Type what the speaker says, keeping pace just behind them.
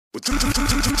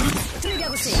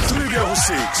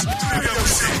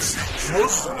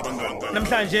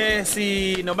Namhlanje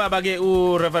sinobaba ke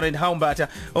Rev Hawu Mbatha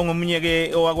ongomunye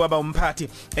ke owakwaba umphathi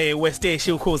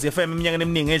westeshi Ukhozi FM iminyaka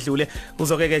eminingi edlule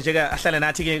uzokeke nje ke ahlala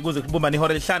nathi ke kuze kubumbane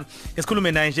ihora lesihlanu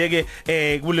esikhulume naye nje ke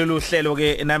kulolu hlelo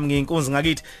ke nami nginkunzi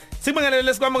ngakithi sibongelele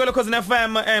lesikwamukela Ukhozi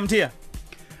FM Mthia.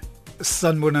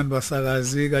 Sanibonani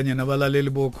basakazi kanye nabalaleli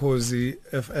bokhozi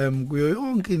FM kuyo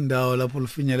yonke indawo lapho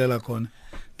lifinyelela khona.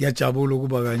 Ngiyajabula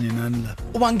ukuba kanye nani la.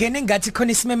 Wangene ngathi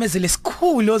khona isimemezelo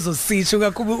esikhulu ozosisho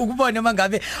kakhulu ukubona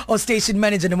mangabe o station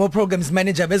manager noma programs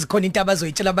manager bezikhona into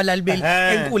abazoyitshela abalaleli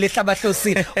enkulu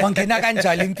ehlabahlosini wangena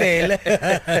kanjalo impela.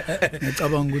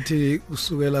 Ngicabanga ukuthi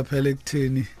usukela phela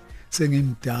ekutheni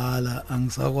sengimdala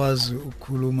angisakwazi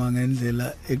ukukhuluma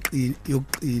ngendlela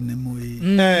yokuqina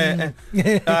emoyeni.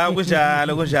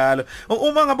 Kunjalo.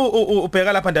 Uma ngabe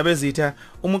ubheka lapha ndaba ezitha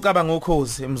umucabanga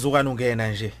Ukhozi emzukwana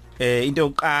ungena nje. Into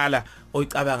yokuqala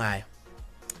oyicabangayo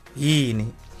yini?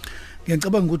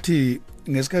 Ngiyacabanga ukuthi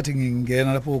ngesikhathi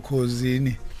ngingena lapho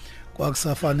Ukhozini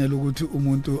kwakusafanele ukuthi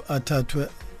umuntu athathwe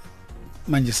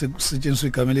manje sekusetshenziswa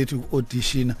igama lethu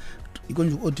audition.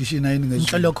 Ikonje audition ayini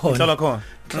ngezinhlolo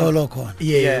khona.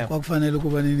 Yeah. Kwakufanele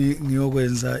kuba nini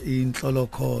ngiyokwenza inhlolo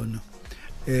khona.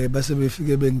 Base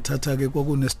befike bengithatha ke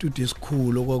kwakune studio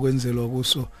esikhulu kwakwenzelwa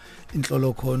kuso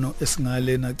inhlolo khono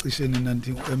esingale nacishe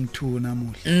nanti M2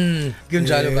 namuhla.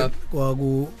 Kunjalo baba.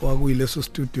 Kwakuyileso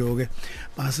studio ke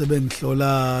base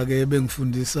bengihlola ke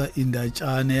bengifundisa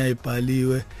indatshana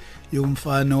eyayibhaliwe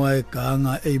yomfana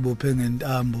wayeganga eyibophe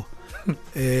ngentambo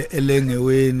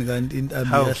elengeweni kanti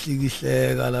intambo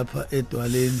yahlikihleka lapha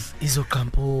edwaleni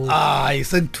izoqampuka. Hayi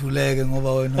sengithuleke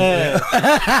ngoba wena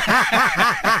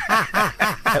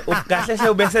ukahle hle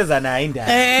ubeseza nayo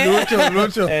indaba.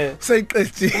 Lutho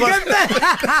seyiqedile.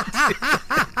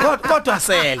 Kodwa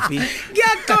selfie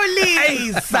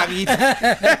ngiyaxolisa ngithi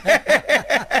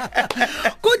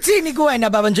kuthini kuwena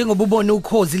baba njengoba ubona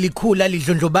Ukhozi likhula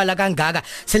lidlondlobala kangaka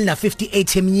selina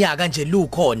 58 eminyaka nje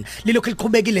lukhona lilokho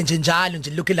liqhubekile nje njalo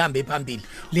nje lokho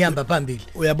lihamba phambili.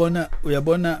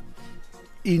 Uyabona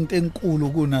into enkulu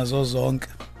kunazo zonke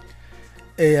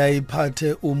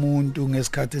eyayiphathe umuntu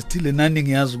ngesikhathi esithile nani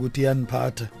ngiyazi ukuthi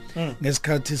iyaniphatha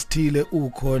ngesikhathi esithile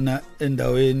ukhona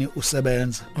endaweni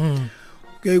usebenza.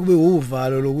 Kuye kube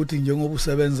uvalo lokuthi njengoba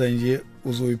usebenza nje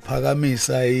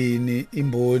uzoyiphakamisa yini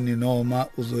imboni noma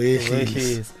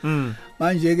uzoyehlisa.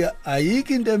 Manje ke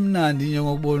ayikho into emnandi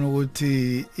njengokubona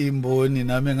ukuthi imboni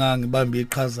nami ngangibamba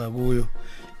iqhaza kuyo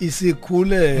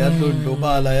isikhule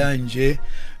yadlondlobala yanje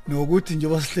nokuthi nje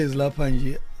basihlezi lapha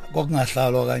nje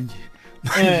kwakungahlalwa kanje.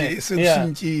 Manje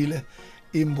sekushintshile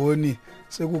imboni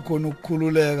sekukhona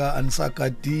ukukhululeka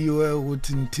anisagadiwe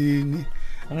ukuthi nithini.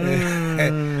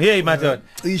 Hey madoda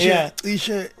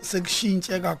cishe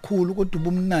sekushintshe kakhulu kodwa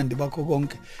ubumnandi bakho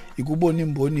konke ikubona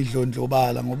imboni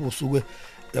idlondlobala ngoba usuke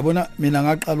yabona mina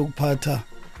ngaqala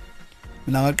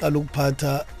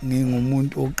ukuphatha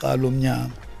ngingumuntu oqala omnyama.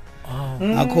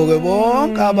 Ngakho ke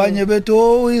bonke abanye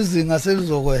bethu izinga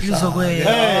selizokwehla.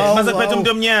 Mase kuphethe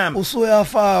umuntu omnyama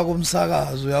usuyafaka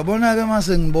umsakazo uyabona ke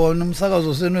mase ngibona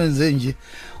umsakazo senwenze nje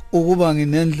ukuba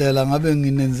nginendlela ngabe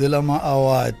nginenzela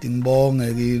ama-award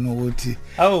ngibonge kini ukuthi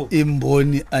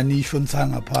imboni anishonisa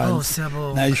ngaphansi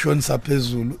nayishonisa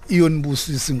phezulu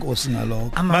iyonibusisa inkosi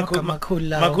ngalokho.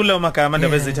 Makhulu amagama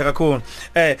ndaba ezitha kakhulu.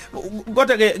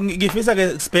 Kodwa ke ngifisa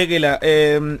ke sibhekela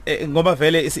ngoba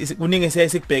vele kuningi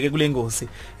siyayisikubheke kule ngosi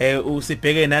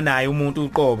usibheke nanaye umuntu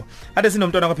uqobo. Ade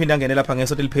sinomntwana kwaphinda ngene lapha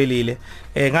ngesonto liphelile.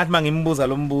 Ngathi mangimbuza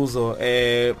lo mbuzo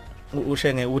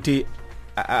ushenge ukuthi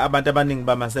abantu abaningi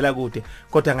bamazela kude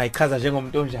kodwa ngayichaza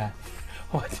njengomuntu onjani.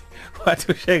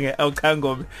 Wathi ushenge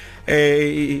awuchangobe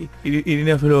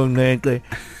inefelo nqeqe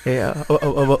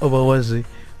abawazi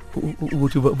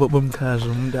ukuthi bomchaza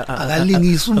umuntu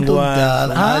akalingisa umuntu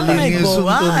omdala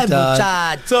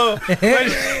so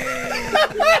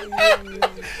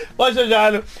washo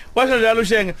njalo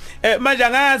ushenge manje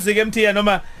angazi ke Mthia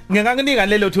noma ngingakunika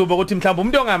lelo thuba ukuthi mhlawumbe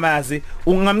umuntu ongamazi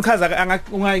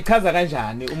ungayichaza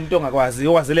kanjani umuntu ongakwazi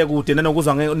okwazile kude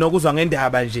nokuzwa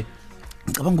ngendaba nje.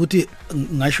 Ngicabanga ukuthi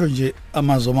ngasho nje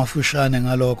amazwi amafushane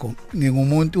ngalokho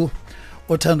ngingumuntu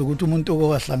othanda ukuthi umuntu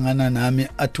okwahlangana nami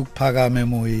athi ukuphakama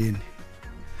emoyeni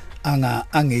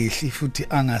angehli futhi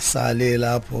angasale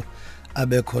lapho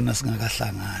abekhona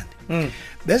singakahlangani.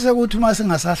 Bese kuthi uma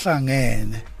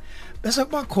singasahlangene bese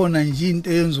kuba khona nje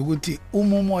into eyenza ukuthi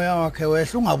umoya wakhe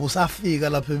wehla ungabe usafika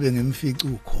lapho bengemfici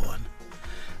ukhona.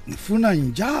 Ngifuna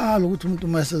njalo ukuthi umuntu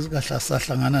mase sikahla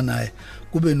sahlangana naye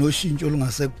kube noshintsho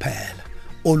olungasekuphela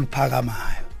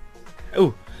oluphakamayo.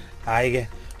 Hayi ke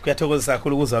kuyathokozisa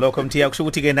kakhulu ukuzwa lokho mthiya kusho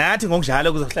ukuthi ke nathi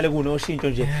ngokunjalo kuzohlale kunoshintsho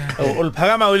nje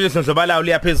oluphakama olidlondlobalayo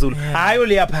liyaphezulu hayi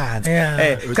liyaphansi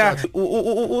cha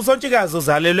usontshikazi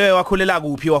uzalelwe wakhulela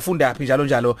kuphi wafunda phi njalo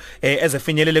njalo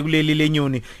ezefinyelele kuleli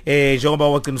lenyoni njengoba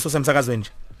wagcina usemsakazweni nje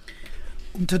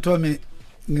umthetho wami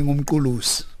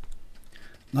ngingumqulusi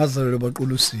ngazalelwa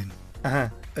ebaqulusini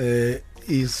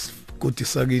is kuti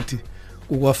sakithi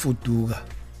ukwafuduka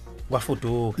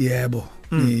yebo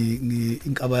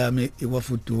inkaba yami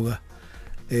ikwafuduka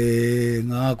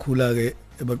ngakhula ke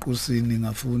ebaqulusini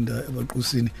ngafunda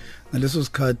ebaqulusini ngaleso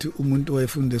sikhathi umuntu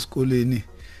wayefunda esikoleni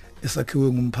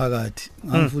esakhiwe ngumphakathi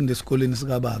ngafunda esikoleni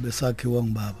sika baba esakhiwa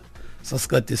ngibaba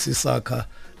sasikade sisakha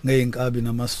ngeinkabi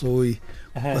namasoyi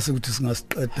base kuthi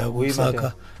singasiqeda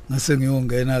ukusakha ngase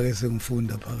ngiyongena ke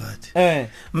sengifunda phakathi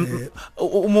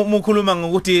umukhuluma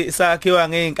ngokuthi sakhiwa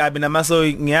ngeinkabi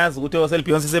namasoyi ngiyazi ukuthi osel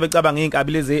Beyonce sebecabanga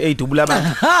ngeinkabi lezi ezidubula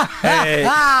abantu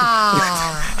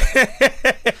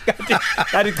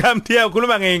kanti chamthiya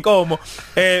ukhuluma ngeinkomo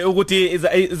ukuthi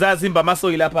zazimba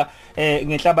amasoyi lapha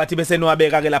ngehlabathi bese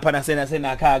niwabeka ke lapha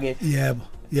nasenakha ke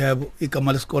yebo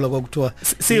igama lesikole kwakuthiwa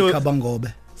ikhabangobe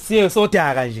siyo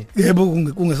sodaka nje yebo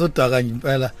kungesodaka nje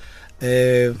impela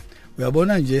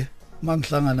uyabona nje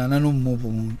mangihlangana nanomuvu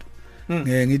umuntu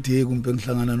ngeke ngithi kumbe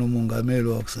ngihlangana nomongameli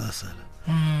wakusasa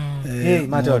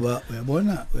la ngoba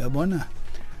uyabona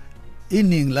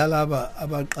iningi lalaba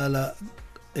abaqala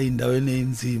eindaweni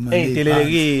einzima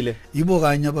ezidelelekile yibo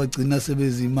kanye abagcina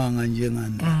sebezimanga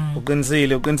njengani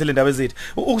uqinisile indaba ezithi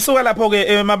ukusuka lapho ke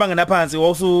emabanga aphansi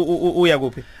uya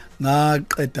kuphi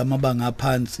ngaqeda amabanga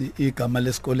aphansi igama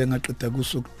lesikole ngaqeda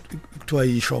kuso kuthiwa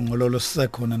yishongololo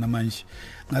sisekhona namanje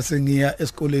ngase ngiya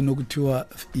esikoleni okuthiwa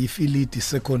iFilidi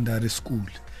Secondary School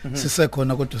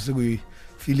sisekhona kodwa sekuyi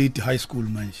Filidi High School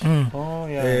manje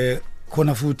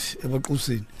khona futhi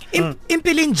ebaqusini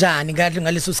impilo injani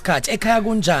ngaleso sikhathi ekhaya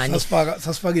kunjani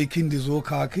sasifaka ikhindi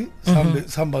zokhakhi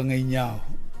sihamba ngeenyawo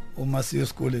uma siya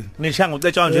esikoleni nishanga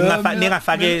ucetshwa nje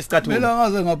ningafake isicathulo mina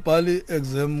ngaze ngabhali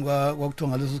exam kwakuthiwa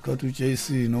ngaleso sikhathi uJC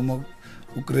noma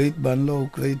ugrade banlo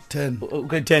grade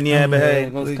 10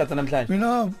 yebe ngosikhathi namhlanje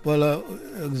mina bhala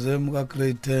exam ka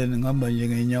grade 10 ngihamba nje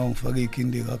ngeenyawo ngifake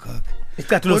ikhindi kakhakhi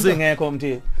isicathulo singekho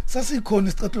mthi sasikhona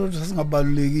isicathulo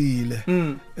sasingabalulekile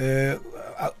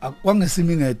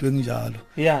kwangesimingedwe njalo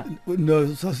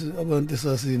no abantu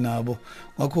sasinabo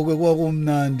ngakho ke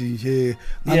kwakumnandi nje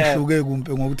ngihluke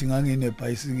kumpe ngokuthi ngangine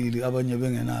bicycle abanye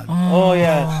bengenalo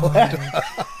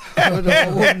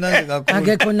kwakumnandi kakhulu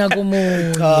akekhona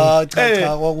kumuntu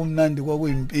cha kwakumnandi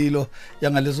kwakuyimpilo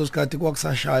yangaleso sikhathi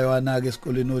kwakusashaywana ke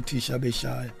esikoleni othisha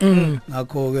beshaya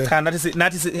ngakho ke cha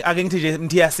nathi ake ngithi nje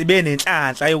mthiya sibe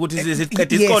nenhlanhla yokuthi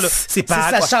siqede isikolo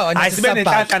sibhaqwa hayi sibe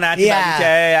nenhlanhla nathi bathi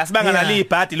asibanga nali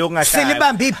ibhadi lokungashaya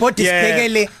silibamba ibhodi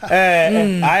sibhekele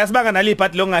hayi asibanga nali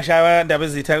ibhadi lokungashaya indaba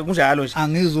ezitha kunjalo nje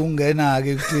angizungena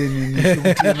ke kuthini ngisho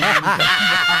ukuthini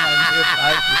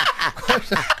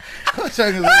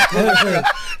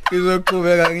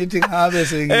Izoqhubeka ngithi ngabe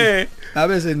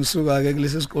sengisuka ke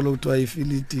kulesi sikolo kuthiwa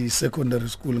iFilidi Secondary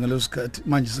School ngaleso sikhathi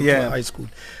manje sekuthiwa high school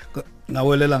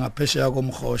ngawelela ngaphesheya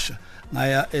komkhosha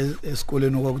ngaya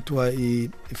esikoleni okwakuthiwa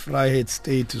iFryhead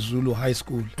State Zulu High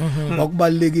School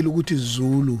kwakubalekile ukuthi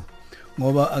Zulu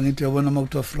ngoba angithi yabona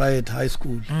makuthiwa Friday High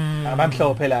School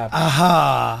abamhlophe lapha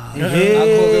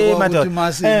akho ke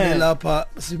masi lapha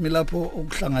similapho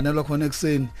ukuhlanganelwa khona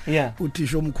ekseni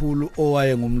uthisha omkhulu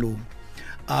owaye ngomlungu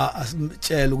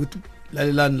asimtshela ukuthi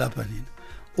lalelani lapha nina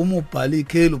uma ubhala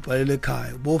ikheli ubhalela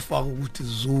ekhaya bofaka ukuthi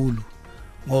Zulu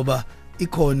ngoba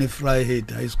ikhona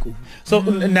eFryhead High School so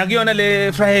nakuyona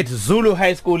le Friday Zulu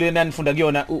High School enanifunda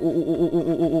kuyona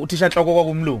uthisha nhloko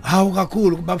kwakumlungu hawu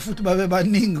kakhulu bafuthi babe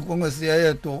baningi kongesiya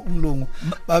yedwa umlungu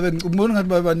babe ngibona ngathi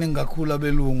babe baningi kakhulu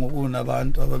abelungu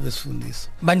kunabantu ababesifundisa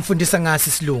banifundisa ngasi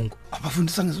isilungu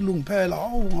abafundisa ngesilungu phela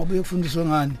hawu ngabe ukufundiswa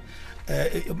ngani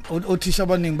othisha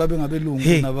abaningi babe ngabelungu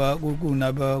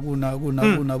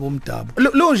kunabomdabu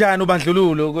lunjani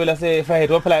ubandlululo kwelase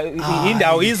Friday phela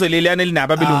indawo izwe leliyana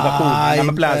elinabo abelungu kakhulu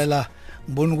namaplaza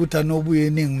ngibona ukuthi anobuye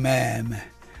ningimeme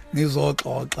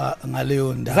ngizoxoxa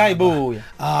ngaleyo ndaba zayibuya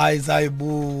hayi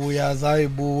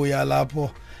zayibuya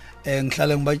lapho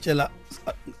ngihlale ngibatshela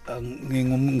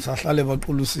ngisahlale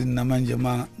baqulusini namanje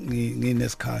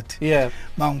nginesikhathi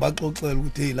mangibaxoxela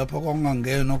ukuthi hey lapha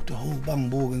kwangangena ukuthi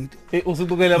bangibuke ngithi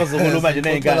usibukela abazokulu manje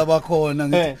nezingane bakhona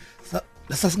ngithi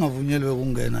sasingavunyelwe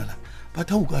ukungena la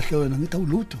bathi awukahle wena ngithi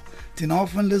awulutho thina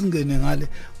wafanele singene ngale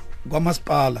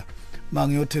kwamasipala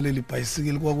mangiyothelela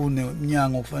ibhayisikili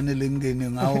kwakuneminyango kufanele ngene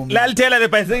ngawo lalithela le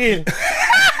bhayisikili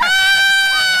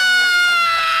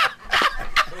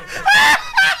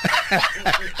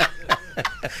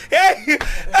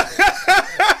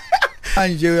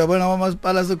manje uyabona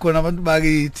amasipala sekhona abantu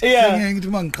bakithi ngeke ngithi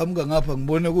mangiqhamuka ngapha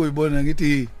ngibone kuyibona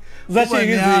ngithi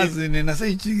zachikizi nina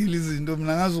seyijikile izinto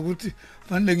mina ngazi ukuthi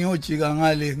fanele ngiyojika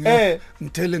ngale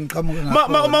ngithele ngiqhamuka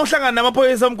ngapha uma uhlangana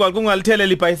namaphoyisa omgwaqo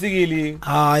ungalithelela ibhayisikili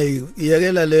hayi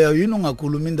iyekela leyo yini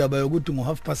ungakhuluma indaba yokuthi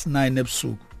ngo9:30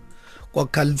 ebusuku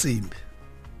kwakhala insimbi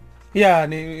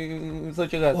yani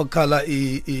sotshekazi wakhala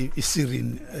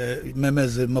isiren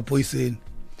memeze maphoyiseni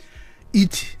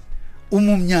ithi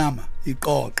umnyama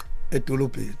iqoqa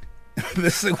edolobheni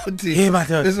bese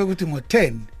kuthi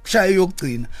ngo10 kushaya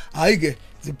yokugcina hayi ke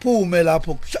ziphume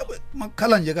lapho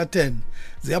makhala nje ka10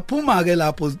 ziyaphuma ke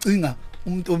lapho zicinga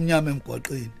umuntu omnyama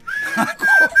emgwaqeni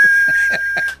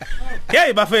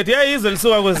Hey bafethu yayizwe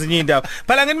lisuka kwezinye indawo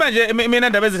phela ngithi manje mina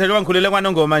indaba ezithelwa ngikhulela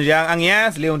kwaNongoma nje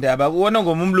angiyazi leyo ndaba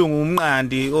uNongoma umlungu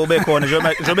umnqandi obekhona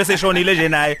njobe seshonile nje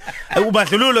naye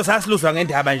ubadlululo sasiluzwa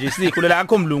ngendaba nje sikhulela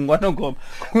akho umlungu kwaNongoma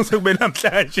kusekube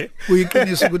namhlanje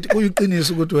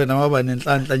kuyiqiniso ukuthi wena waba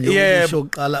nenhlanhla nje usho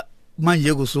uqala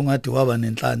manje kusungathi waba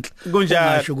nenhlanhla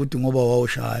kungasho ukuthi ngoba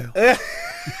wawushaya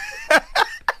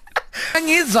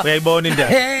Ngizwa uyayibona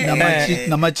indaba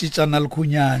namatshitsha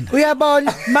nalikhunyana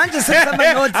uyabona manje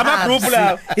sesama notes ama group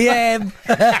la yebo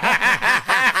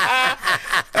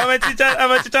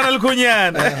amachitshana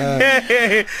alikhunyana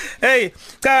hey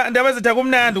cha ndaba ezitha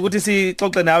kumnandi ukuthi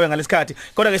sixoxe nawe ngalesikhathi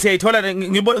kodwa ke siyayithola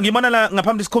ngibona la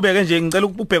ngaphambi siqhubeke nje ngicela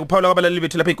ukubheka uPaul kwabalali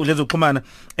bethu lapha inkundleni zokuxhumana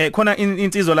khona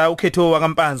insizwa la ukhetho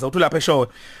wakampanza uthi lapha eshowe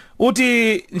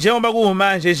uthi njengoba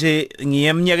kumanje nje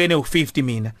ngiyeminyakeni u50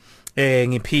 mina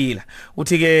ngiphila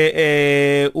uthi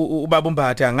ke ubaba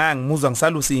Mbatha ngangimuzwa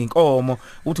ngisalusa inkomo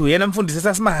uthi uyena mfundisi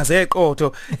sasimaze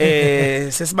eqotho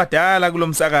sesibadala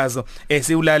kulomsakazo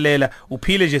siwulalela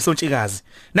uphile nje sontshikazi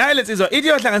naye lensizwa ithi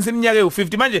yohlanganisa iminyaka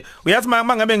e50 manje uyathi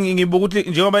mangabe ngibuka ukuthi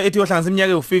njengoba ethi yohlanganisa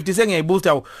iminyaka e50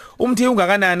 sengiyayibuza umthi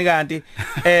ungakanani kanti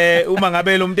uma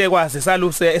ngabe lo muntu ekwazi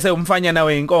saluse eseyumfanyana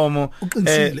weinkomo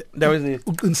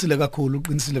uqinisile kakhulu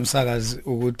uqinisile umsakazi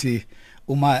ukuthi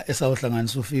uma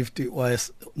esawuhlanganisa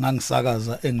u50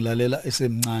 ngangisakaza engilalela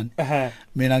esemncane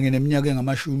mina ngineminyaka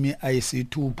engamashumi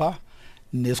ayisithupha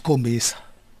nesikhombisa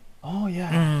oh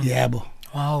yeah yebo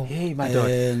wow hey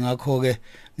madoda ngakho ke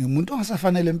ngimuntu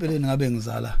ongasafanele empeleni ngabe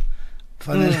ngizala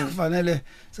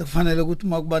kufanele ukuthi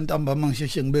makubantu ambama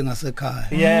ngisheshe ngibe ngasekhaya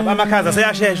yebo amakhaza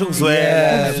seyashesha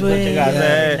ukuzwela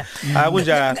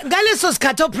akunjani ngaleso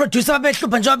sikhathi oproducer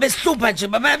babehlupha nje babehlupha nje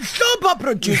babehlupha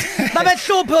producer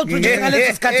babehlupha producer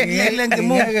ngaleso sikhathi ngiyele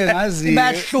ngemuva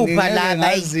bahlupha la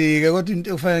ngazi ke kodwa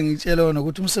into kufanele ngitshele wona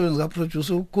ukuthi umsebenzi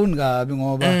kaproducer ukhuni kabi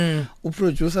ngoba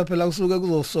uproducer phela kusuke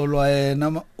kuzosolwa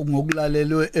yena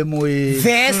ngokulalelwe emoyeni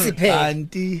vesi phela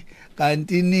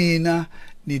kanti nina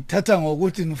nithatha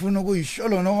ngokuthi nifuna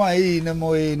ukuyisholo noma yini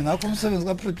emoyeni ngakho umsebenzi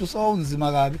kaproducer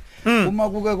unzima kabi uma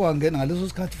kuke kwangena ngaleso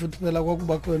sikhathi futhi phela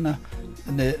kwakuba khona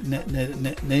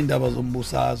neindaba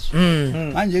zombusazwe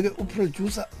manje ke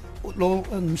uproducer lo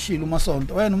ngimshilo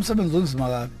uMasonto wayena umsebenzi onzima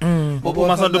kabi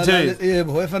uMasonto uthele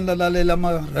yebo wayefanele lalela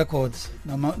ama records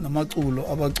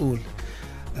namaculo abaculi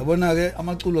yabona ke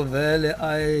amaculo vele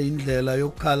ayindlela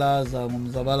yokukhalaza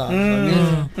ngomzabalazo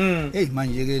hey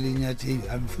manje ke linyathi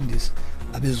amfundisi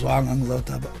abezwanga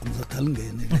ngizothatha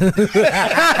lingene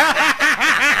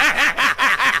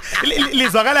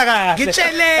lizwakala kahle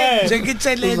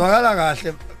ngitshele lizwakala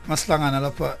kahle masihlangana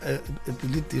lapha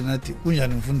eBilidini athi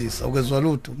kunjani mfundisi ukezwa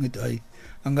lutho ngithi hayi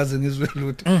angaze ngizwe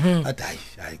lutho athi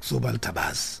hayi kuzoba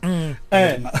lithabazi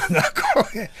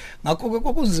ngakho ke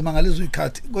kokunzima ngalezo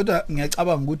ikhathi kodwa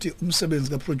ngiyacabanga ukuthi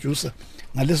umsebenzi kaproducer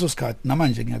ngaleso sikhathi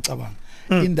namanje ngiyacabanga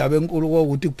indaba enkulu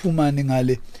ukuthi kuphumani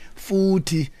ngale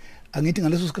futhi angithi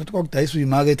ngaleso sikhathi kwakudayiswa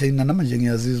imarket yina namanje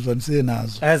ngiyazizwa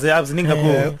nisenazo aziningi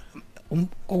kakhulu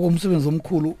umsebenzi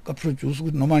omkhulu kaproducer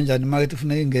ukuthi noma njani imarket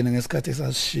ufuna ingene ngesikhathi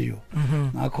esasishiyo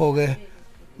ngakho ke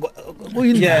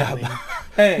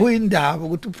kuyindaba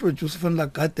ukuthi uproducer ufanele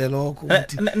agade lokho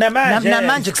ukuthi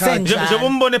namanje kusenjani njengoba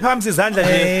umbone phambi izandla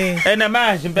nje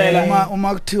namanje impela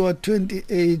uma kuthiwa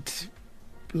 28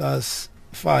 plus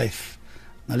 5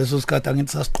 ngaleso sikhathi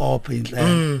angithi sasiqopha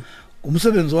indlela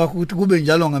umsebenzi wakho ukuthi kube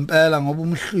njalo ngempela ngoba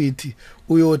umhlwithi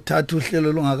uyothatha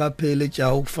uhlelo lungakapheli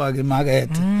ejawu ukufaka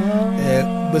emarket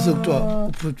bese kuthiwa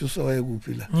uproducer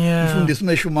wayekuphi la umfundisi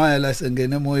Meshumaya la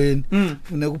sengene emoyeni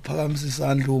ufune ukuphakamisa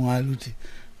isandla ungalo uthi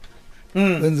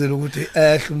wenzela ukuthi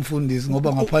ehle umfundisi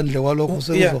ngoba ngaphandle kwalokho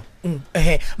sekuzo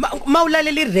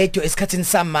mawulalela iradio esikhathini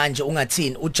samanje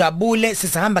ungathini ujabule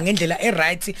sisahamba ngendlela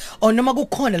eright noma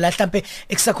kukhona la mhlambe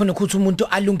ekusakhona ukuthi umuntu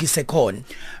alungise khona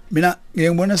mina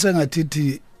ngiyibona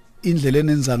sengathi indlela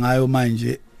enenza ngayo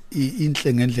manje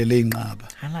inhle ngendlela einqaba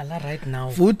hala la right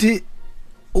now futhi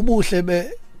ubuhle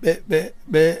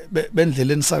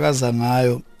bendlela enisakaza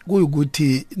ngayo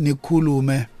kuyukuthi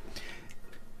nikhulume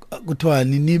kuthiwa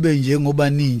nibe njengoba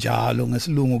ninjalo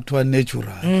ngesilungu kuthiwa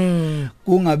natural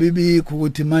kungabibikho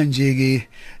ukuthi manje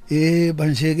ke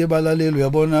manje ke balaleli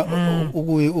uyabona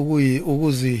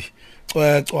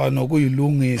ukuzicwecwa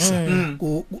nokuyilungisa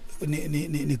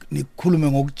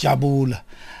nikhulume ngokujabula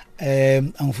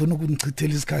angifuni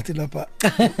ukunichithela isikhathi lapha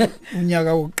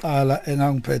unyaka wokuqala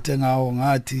engangiphethe ngawo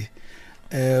ngathi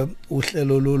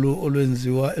uhlelo lolu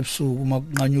olwenziwa ebusuku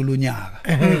makunqanyula unyaka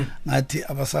ngathi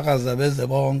abasakaza beze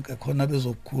bonke khona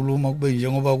bezokukhuluma kube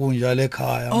njengoba kunjalo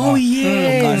ekhaya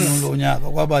nqanyula unyaka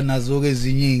kwaba nazo ke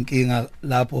ezinye inkinga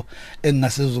lapho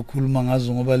engasezokhuluma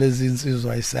ngazo ngoba lezi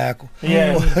insizwa ayisekho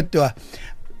kodwa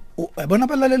bona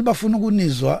abalaleli bafuna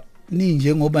ukunizwa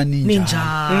ninjengoba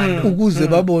ninjalo ukuze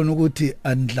babone ukuthi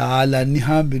andlala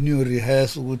nihambe niyo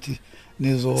rehearse ukuthi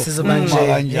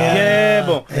sizobanje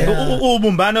yebo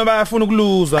ubumbano bayafuna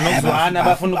ukuluzwa nokuzwana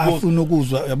bafuna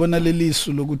ukuzwa yabona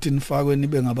lelisu lokuthi nifakwe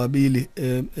nibe ngababili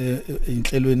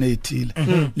inhlelweni ezithile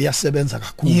liyasebenza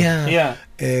kakhulu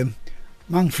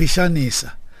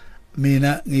mangifishanisa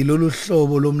mina ngilolu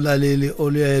hlobo lomlaleli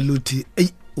oluyayeluthi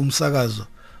umsakazo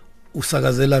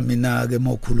usakazela mina ke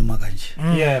mokhuluma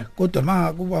kanje kodwa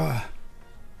makuba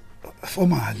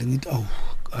formal ngithi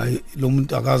hayi lo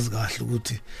muntu akazi kahle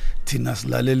ukuthi thina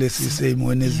silalele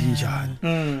siseyimweni ezinjani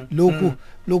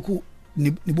lokhu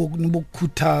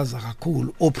nibokukhuthaza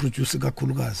kakhulu oproducer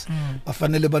kakhulukazi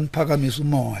bafanele baniphakamise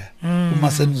umoya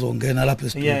uma senizongena lapha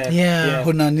estudio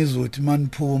khona nizothi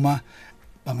maniphuma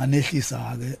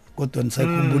banganehlisa ke kodwa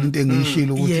nisayikhumbula into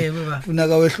engiyishilo ukuthi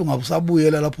funeka wehlunga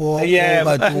usabuyela lapho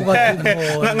kade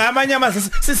ngamanye amazwi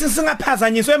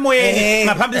singaphazanyiswe emoyeni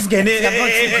ngaphambi singene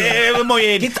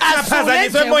emoyeni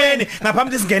singaphazanyiswe emoyeni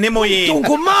ngaphambi singene emoyeni dunga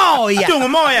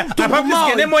umoya ngaphambi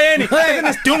singene emoyeni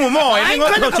sidunga umoya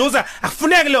ningoproducer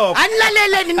akufuneki lokho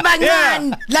anilaleleni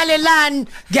nibancane lalelani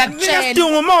ngiyakutshela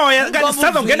sidunga umoya kanti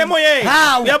sizongena emoyeni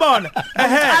uyabona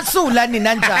asula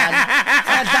nina njalo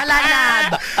adlala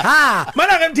naba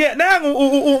mana ke mthi nangu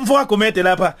umfoka Gumede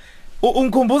lapha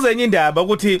ungikhumbuza enye indaba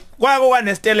ukuthi kwako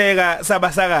kwanesteleka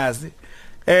sabasakazi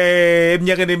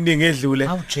eminyakeni eminingi edlule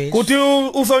kuthi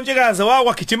usontshikazi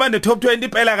wakwagijima ne top 20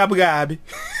 iphela kabi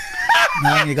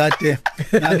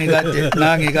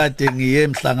ngangikade ngiye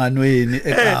emhlanganweni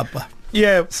eKapa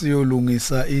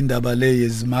siyolungisa indaba le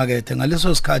yezimakethe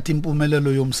ngaleso sikhathi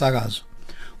impumelelo yomsakazo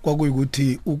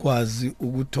kwakuyikuthi ukwazi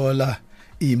ukuthola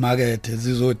imakethe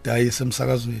zizodayisa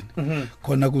emsakazweni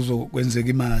khona kuzokwenzeka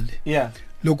imali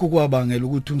lokhu kwabangela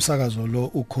ukuthi umsakazo lo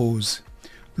ukhozi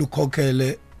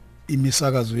lukhokhele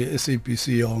imisakazo yeSABC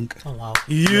yonke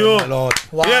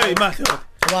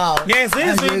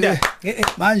ngiyezizwa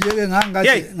manje ke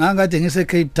ngangade ngise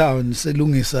Cape Town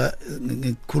selungisa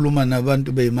ngikhuluma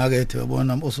nabantu beyimakethe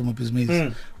babona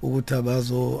osomabhizinisi ukuthi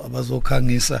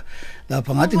abazokhangisa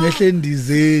lapha ngathi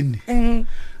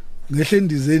ngehle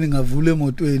endizeni ngavula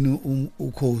emotweni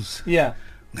ukhozi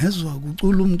ngezwe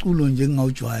kucula umculo nje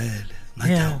ngingawujwayele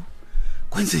ngathi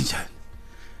kwenze njani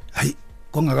hayi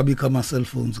kongakabikho ama cell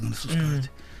phones ngaleso sikhathi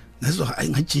ngezwe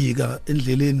ngajika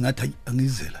endleleni ngathi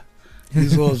angizela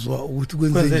ngizozwa ukuthi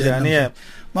kwenze njani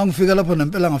mangifika lapha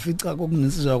nempela ngafica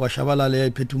kokunensizwa kwashabalala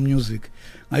eyayiphethe umusic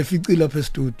ngayificile lapha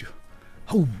estudio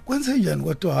hawu kwenze njani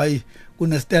kodwa hayi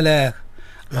kunesteleka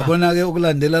yabona ke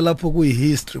ukulandela lapho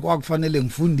kuyihistory kwakufanele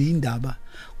ngifunde indaba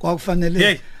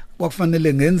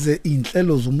kwakufanele ngenze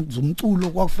inhlelo zomculo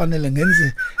kwakufanele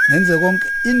ngenze konke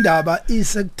indaba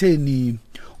isekutheni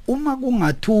uma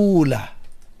kungathula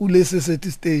kulesi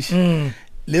sethi station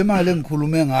le mali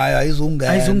engikhulume ngayo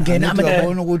ayizongena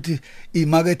uyabona ukuthi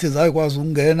imarket ezayikwazi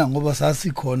ukungena ngoba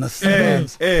sasikhona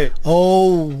sisebenza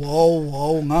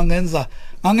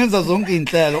ngangenza zonke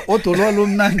inhlelo odolwa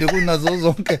lomnandi kunazo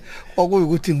zonke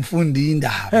okuyukuthi ngifunde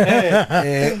indaba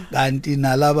kanti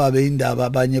nalaba beindaba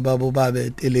abanye babo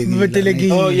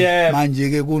babetelekile manje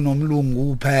ke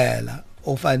kunomlungu kuphela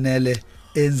ofanele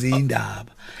enze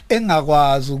indaba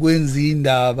engakwazi ukwenza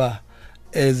indaba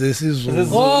ezesizulu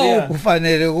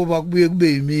kufanele kuba kubuye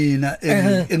kube yimina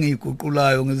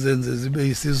engiyiguqulayo ngizenze zibe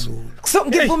yisizulu so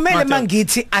ngivumele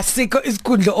mangithi asikho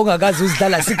isikhundla ongakazi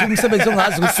uzidlala sikho umsebenzi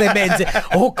ongazi usebenze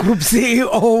group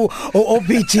CEO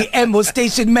BGM o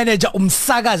station manager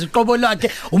umsakazi uqobo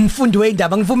lwakhe umfundi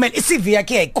weindaba ngivumele iCV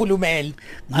yakhe yayikhulumela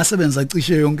ngasebenza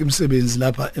cishe yonke imisebenzi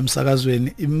lapha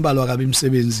emsakazweni imbalwa kabi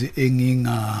imisebenzi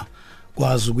enginga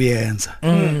kwazi ukuyenza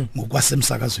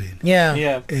ngokwasemsakazweni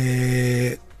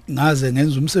ngaze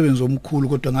ngenza umsebenzi omkhulu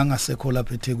kodwa ngangasekho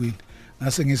lapha eThekwini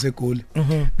ngase ngisegoli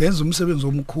ngenza umsebenzi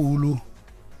omkhulu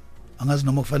angazi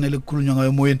noma kufanele ukukhulunywa ngayo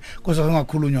emoyeni kodwa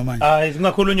singakhulunywa manje hayi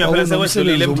singakhulunywa phela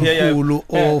sekwedlulile emthiya omkhulu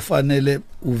ofanele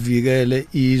uvikele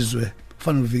izwe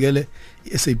kufanele uvikele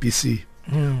iSABC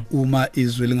uma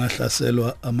izwe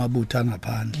lingahlaselwa amabutho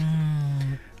angaphandle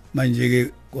manje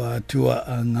ke kwathiwa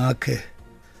angakhe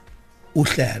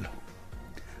uhlelo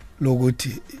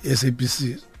lokuthi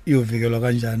iSABC iyovikelwa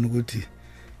kanjani ukuthi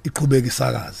iqhubeka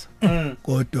isakaza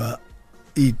kodwa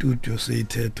itudio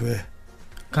seyithethwe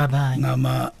kabanye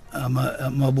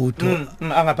amabutho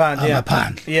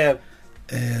angaphandle yebo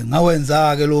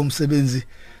ngawenza ke lo msebenzi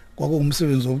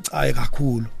kwakuwumsebenzi obucayi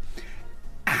kakhulu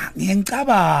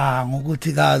ngiyacabanga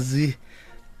ukuthi kazi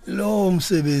lo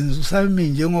msebenzi usami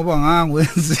njengoba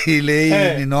ngangwenzile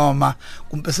yini noma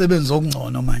kumsebenzi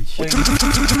okungcono manje 3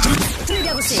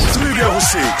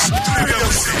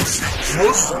 ku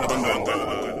 6